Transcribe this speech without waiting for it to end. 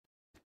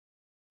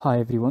Hi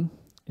everyone,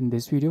 in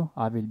this video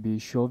I will be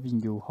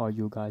showing you how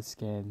you guys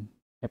can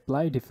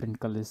apply different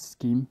color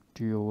scheme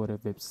to your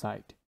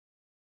website.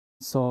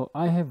 So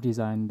I have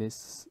designed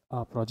this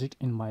project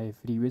in my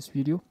previous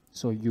video,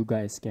 so you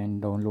guys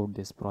can download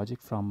this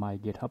project from my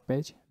GitHub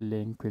page.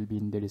 Link will be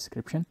in the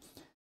description,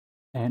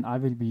 and I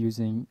will be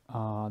using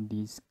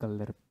these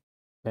color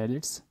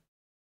palettes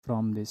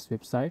from this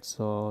website,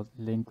 so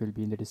link will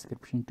be in the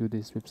description to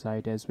this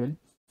website as well.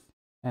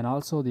 And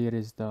also this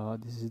is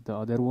the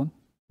other one,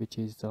 which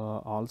is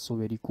also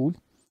very cool.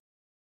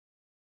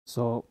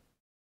 So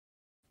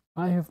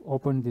I have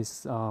opened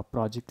this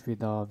project with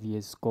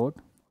VS Code,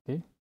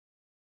 okay,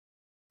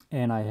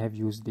 and I have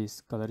used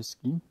this color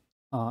scheme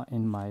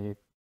in my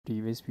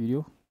previous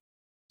video.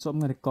 So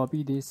I'm gonna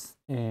copy this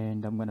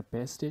and I'm gonna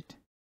paste it,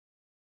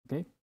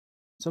 okay.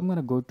 So I'm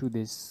gonna go to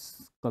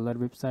this color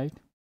website,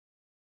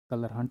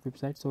 color hunt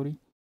website, sorry,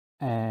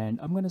 and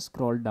I'm gonna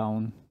scroll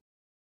down.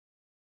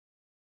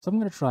 So I'm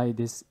gonna try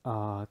this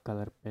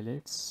color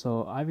palette.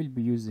 So I will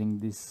be using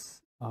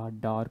this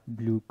dark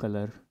blue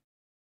color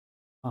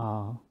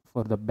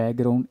for the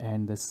background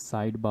and the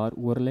sidebar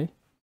overlay,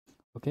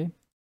 okay.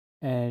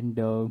 And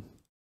I'm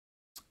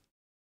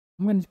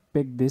going to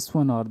pick this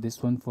one or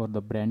this one for the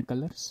brand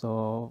color.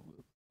 So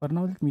for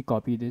now, let me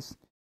copy this,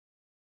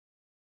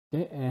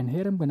 okay. And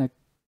here I'm going to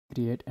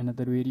create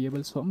another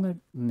variable, so I'm going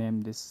to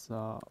name this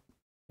a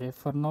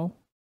for now,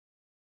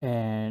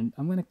 and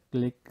I'm going to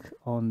click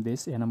on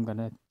this and I'm going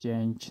to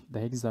change the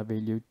hexa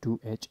value to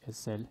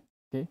HSL,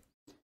 okay.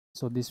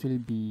 So this will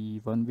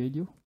be one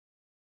value.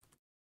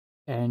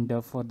 And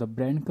for the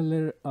brand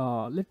color,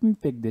 let me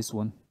pick this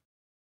one,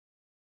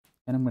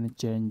 and I'm going to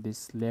change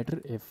this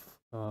later if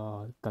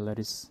color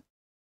is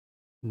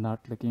not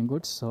looking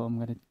good. So I'm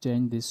going to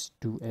change this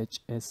to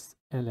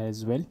HSL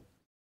as well,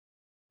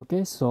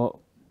 okay. So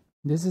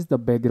this is the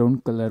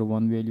background color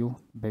one value,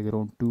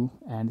 background 2,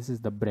 and this is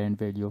the brand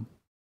value,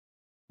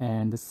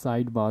 and the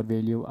sidebar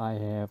value I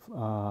have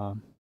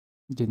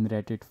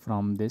generated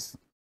from this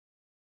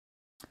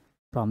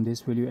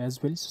value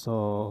as well.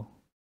 So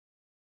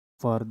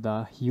for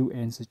the hue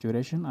and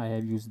saturation I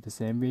have used the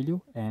same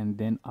value, and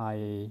then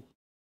I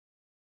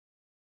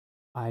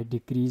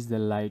decrease the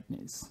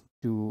lightness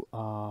to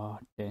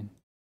 10,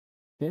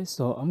 okay.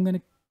 So I'm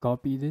gonna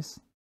copy this.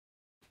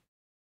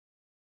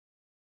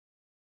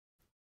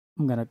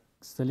 I'm gonna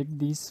select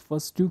these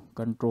first two,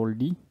 Control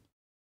D,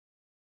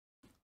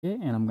 okay,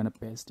 and I'm gonna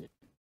paste it,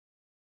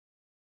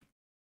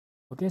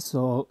 okay.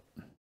 So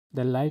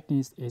the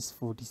lightness is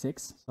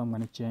 46, so I'm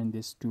gonna change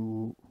this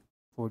to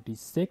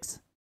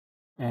 46,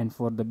 and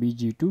for the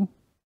BG2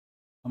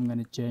 I'm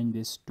gonna change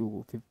this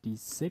to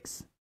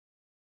 56,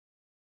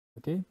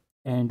 okay.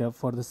 And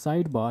for the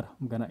sidebar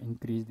I'm gonna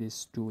increase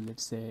this to,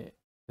 let's say,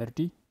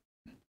 30,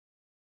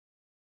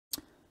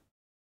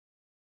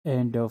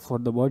 and for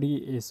the body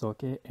is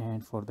okay,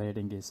 and for the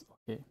heading is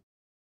okay.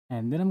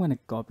 And then I'm gonna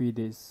copy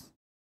this.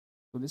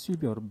 So this will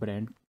be our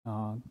brand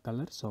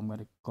color, so I'm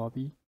gonna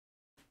copy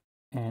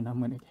and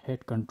I'm gonna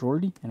hit Control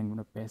D and I'm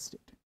gonna paste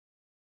it,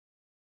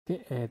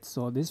 okay. And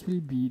so this will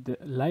be, the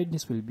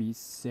lightness will be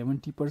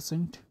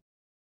 70%,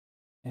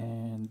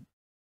 and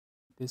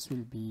this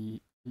will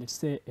be, let's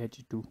say,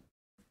 82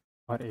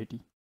 or 80,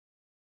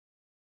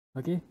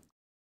 okay.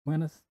 I'm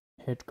gonna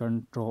hit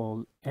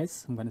Control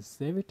S, I'm gonna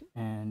save it,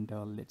 and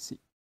let's see.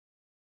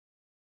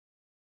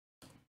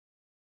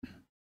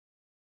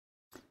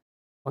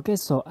 Okay,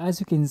 so as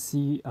you can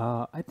see,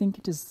 I think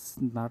it is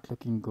not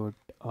looking good.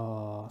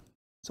 So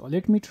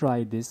let me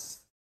try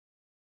this.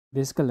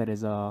 This color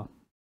is a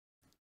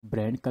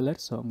brand color,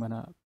 so I'm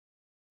gonna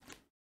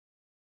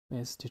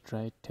paste it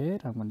right here.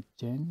 I'm gonna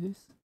change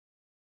this.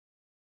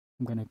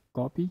 I'm gonna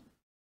copy.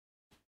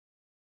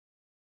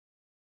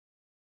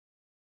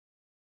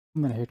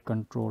 I'm gonna hit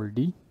Control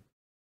D.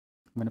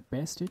 I'm gonna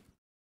paste it,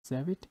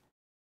 save it,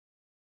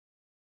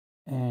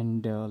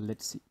 and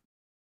let's see.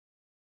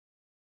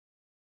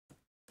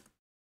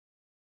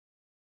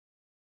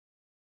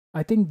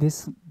 I think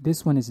this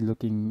one is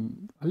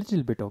looking a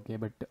little bit okay,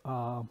 but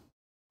I'm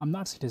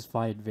not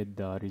satisfied with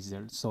the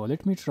result. So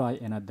let me try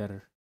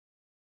another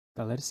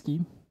color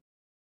scheme.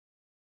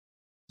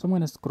 So I'm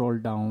gonna scroll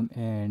down,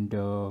 and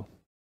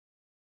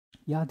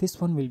yeah, this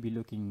one will be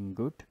looking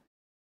good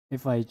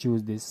if I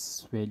choose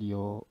this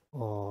value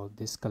or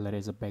this color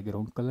as a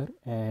background color,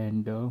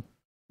 and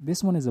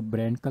this one is a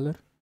brand color.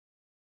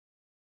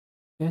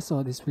 Yeah,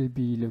 so this will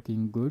be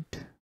looking good,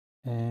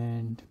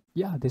 and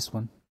yeah, this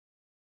one.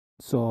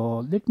 So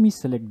let me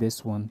select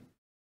this one,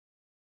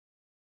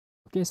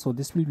 okay. So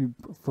this will be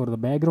for the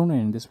background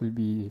and this will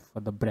be for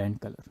the brand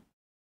color.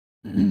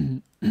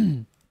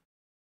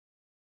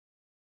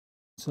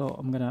 So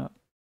I'm gonna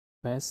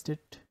paste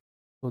it.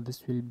 So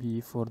this will be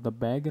for the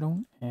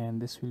background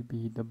and this will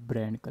be the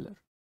brand color.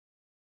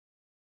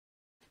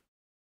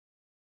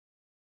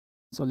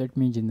 So let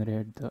me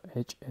generate the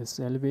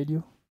HSL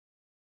value,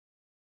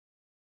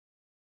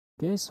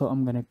 okay. So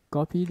I'm gonna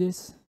copy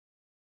this.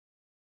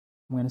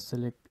 I'm gonna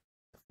select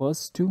the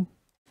first two,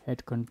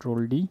 hit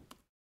Control D.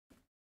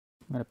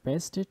 I'm gonna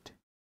paste it,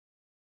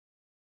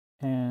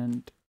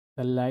 and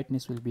the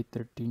lightness will be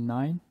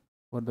 39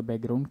 for the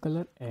background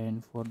color,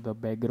 and for the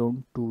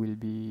background 2 will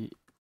be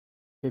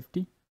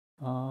 50,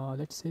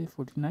 let's say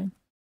 49.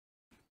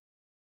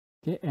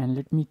 Okay, and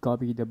let me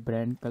copy the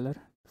brand color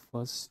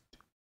first,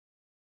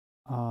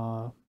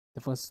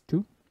 the first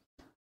two.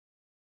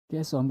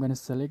 Okay, so I'm going to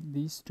select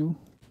these two,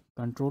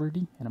 Control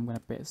D, and I'm going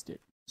to paste it.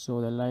 So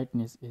the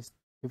lightness is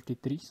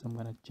 53, so I'm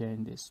going to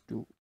change this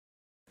to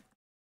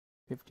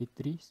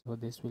 53, so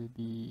this will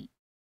be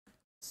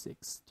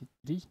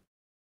 63.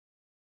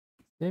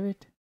 Save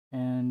it,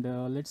 and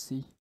let's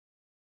see.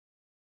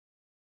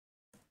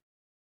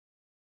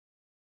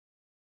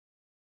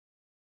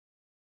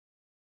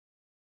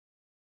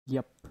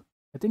 Yep,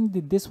 I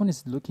think this one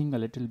is looking a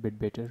little bit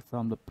better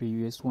from the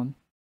previous one.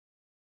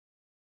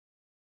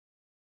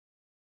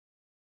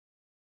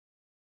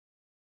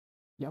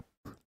 Yep,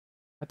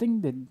 I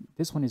think that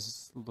this one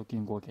is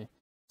looking okay.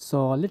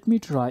 So let me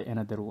try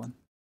another one.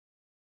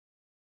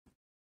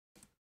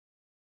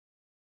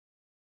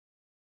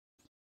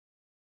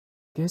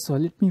 Okay, so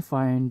let me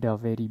find a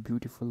very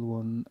beautiful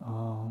one.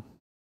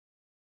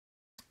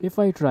 If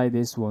I try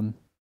this one,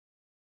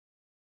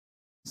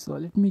 so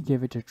let me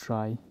give it a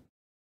try.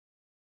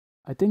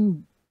 I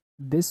think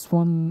this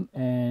one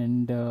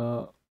and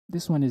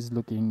this one is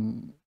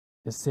looking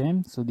the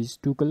same, so these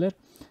two color.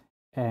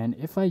 And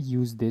if I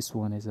use this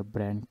one as a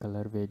brand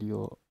color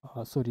value,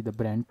 sorry, the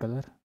brand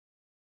color,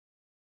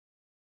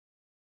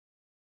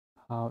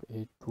 how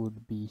it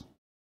would be.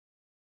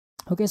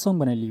 Okay, so I'm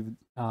gonna leave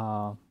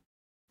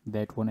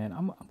that one, and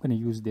I'm gonna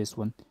use this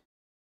one.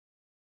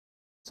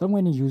 So I'm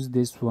going to use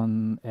this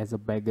one as a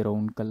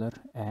background color,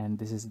 and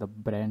this is the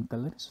brand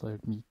color. So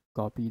let me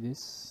copy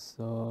this.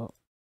 So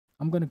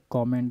I'm going to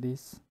comment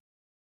this,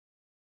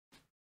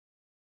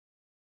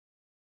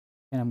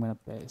 and I'm going to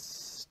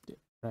paste it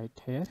right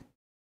here.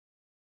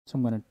 So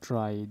I'm going to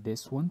try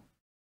this one.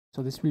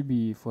 So this will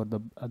be for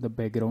the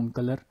background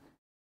color.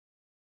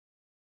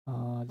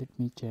 Let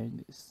me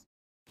change this.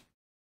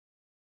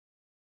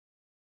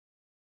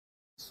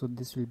 So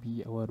this will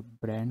be our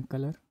brand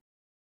color.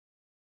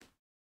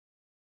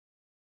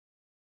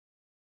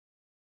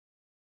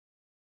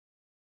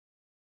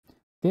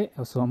 Okay,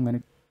 so I'm going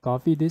to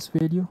copy this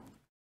value.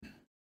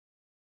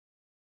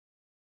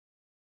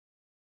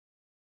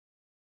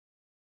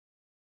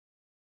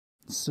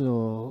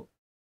 So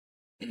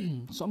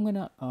so I'm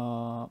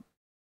gonna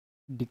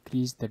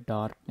decrease the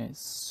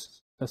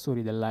darkness,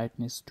 sorry, the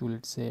lightness to,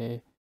 let's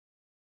say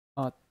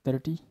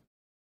 30,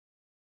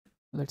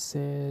 let's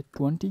say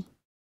 20.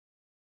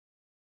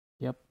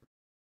 Yep,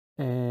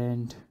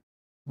 and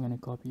I'm gonna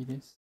copy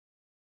this.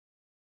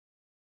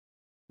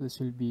 This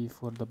will be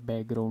for the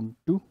background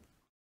too,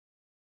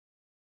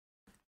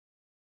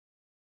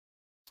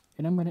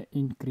 and I'm gonna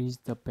increase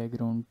the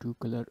background to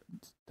color,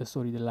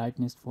 the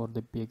lightness for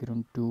the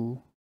background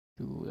to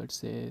let's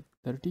say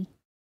 30.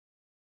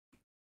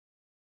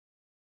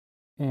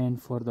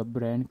 And for the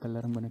brand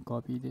color, I'm gonna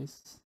copy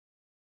this,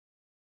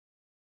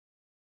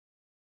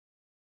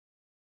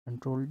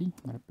 Control D,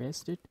 I'm gonna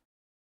paste it.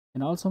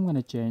 And also I'm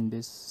gonna change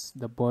this,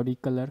 the body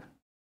color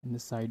and the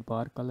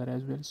sidebar color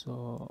as well.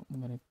 So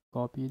I'm gonna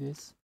copy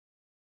this,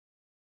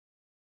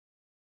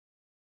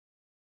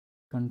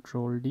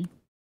 Control D,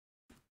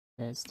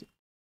 paste it.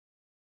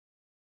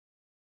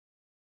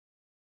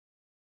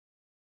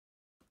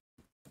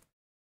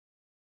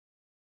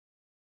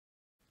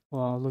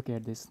 Wow, look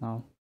at this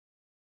now.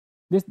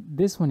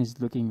 This one is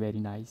looking very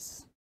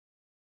nice,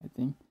 I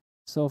think.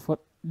 So for,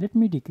 let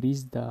me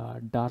decrease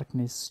the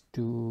darkness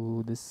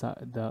to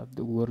the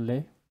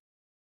overlay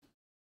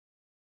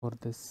for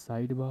the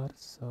sidebar.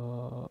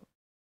 So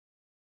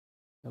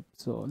yep,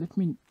 so let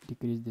me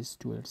decrease this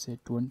to, let's say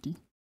 20,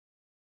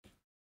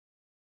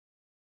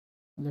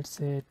 let's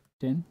say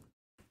 10.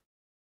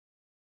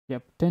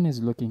 Yep, 10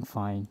 is looking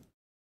fine.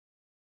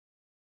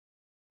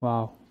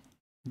 Wow,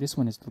 this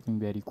one is looking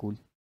very cool.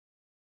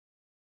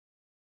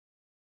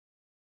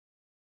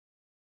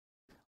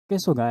 Okay,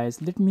 so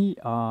guys, let me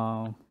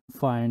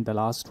find the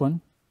last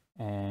one,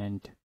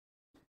 and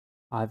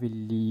I will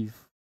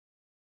leave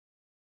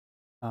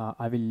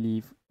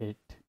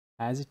it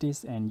as it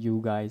is, and you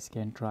guys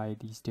can try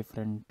these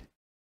different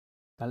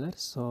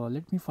colors. So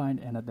let me find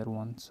another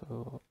one.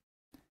 So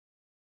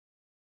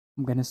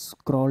I'm gonna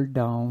scroll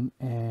down,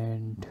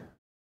 and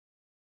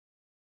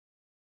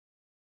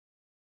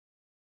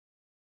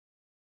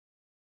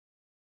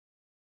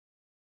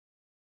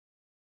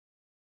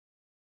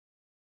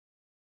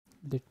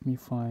let me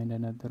find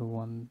another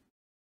one.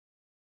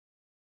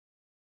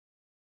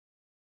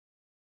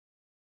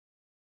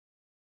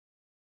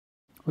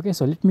 Okay,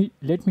 so let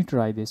me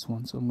try this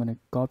one. So I'm gonna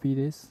copy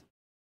this,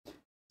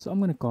 so I'm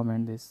gonna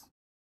comment this.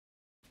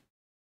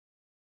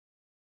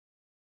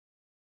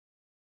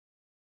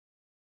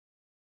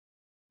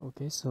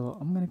 Okay, so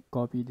I'm gonna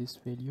copy this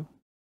value.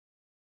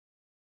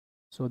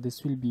 So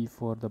this will be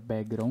for the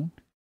background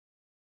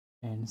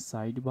and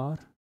sidebar,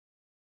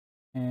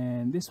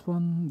 and this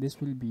one, this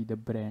will be the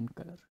brand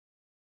color.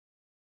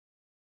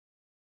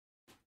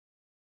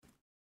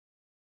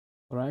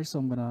 All right, so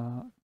I'm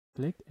gonna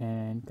click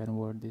and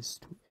convert this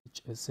to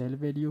HSL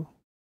value.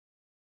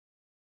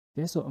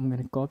 Okay, so I'm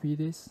going to copy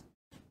this,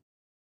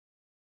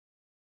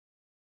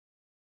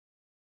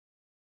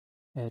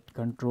 add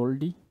Control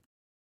D,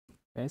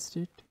 paste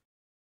it,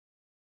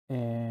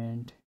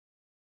 and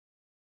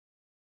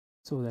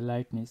so the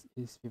lightness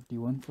is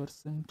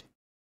 51%,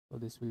 so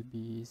this will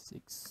be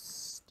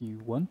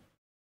 61,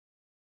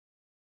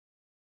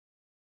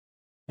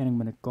 and I'm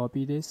going to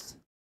copy this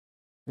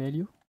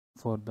value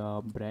for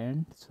the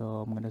brand. So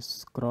I'm going to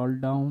scroll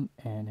down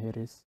and here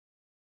is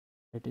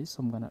it is.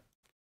 So I'm going to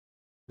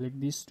click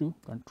these two,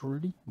 Control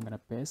D, I'm going to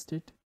paste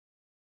it,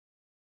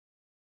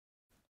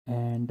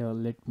 and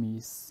let me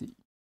see.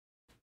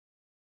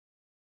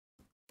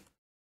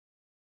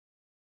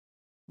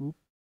 Oop,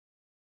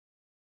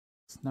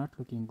 it's not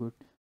looking good,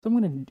 so I'm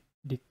going to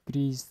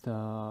decrease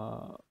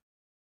the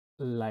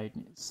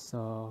lightness.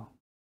 So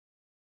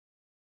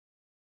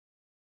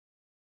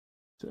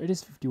it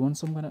is 51,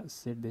 so I'm gonna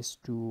set this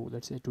to,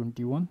 let's say,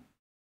 21.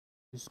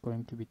 It's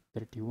going to be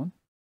 31.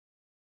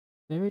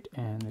 Save it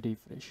and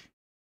refresh.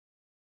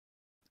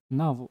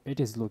 Now it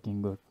is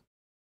looking good.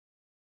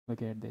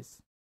 Look at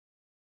this.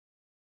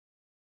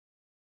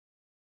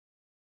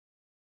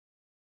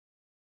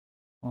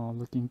 Oh,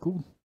 looking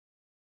cool.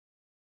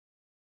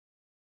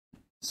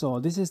 So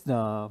this is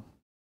the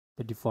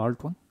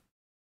default one,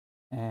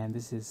 and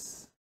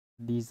these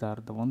are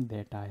the one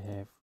that I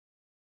have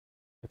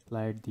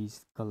applied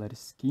these color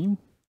scheme,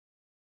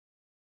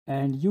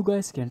 and you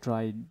guys can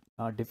try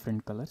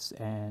different colors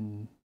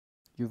and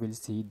you will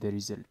see the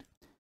result.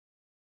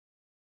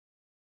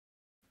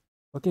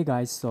 Okay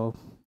guys, so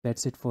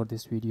that's it for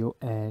this video,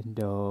 and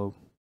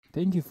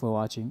thank you for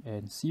watching,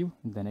 and see you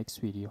in the next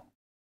video.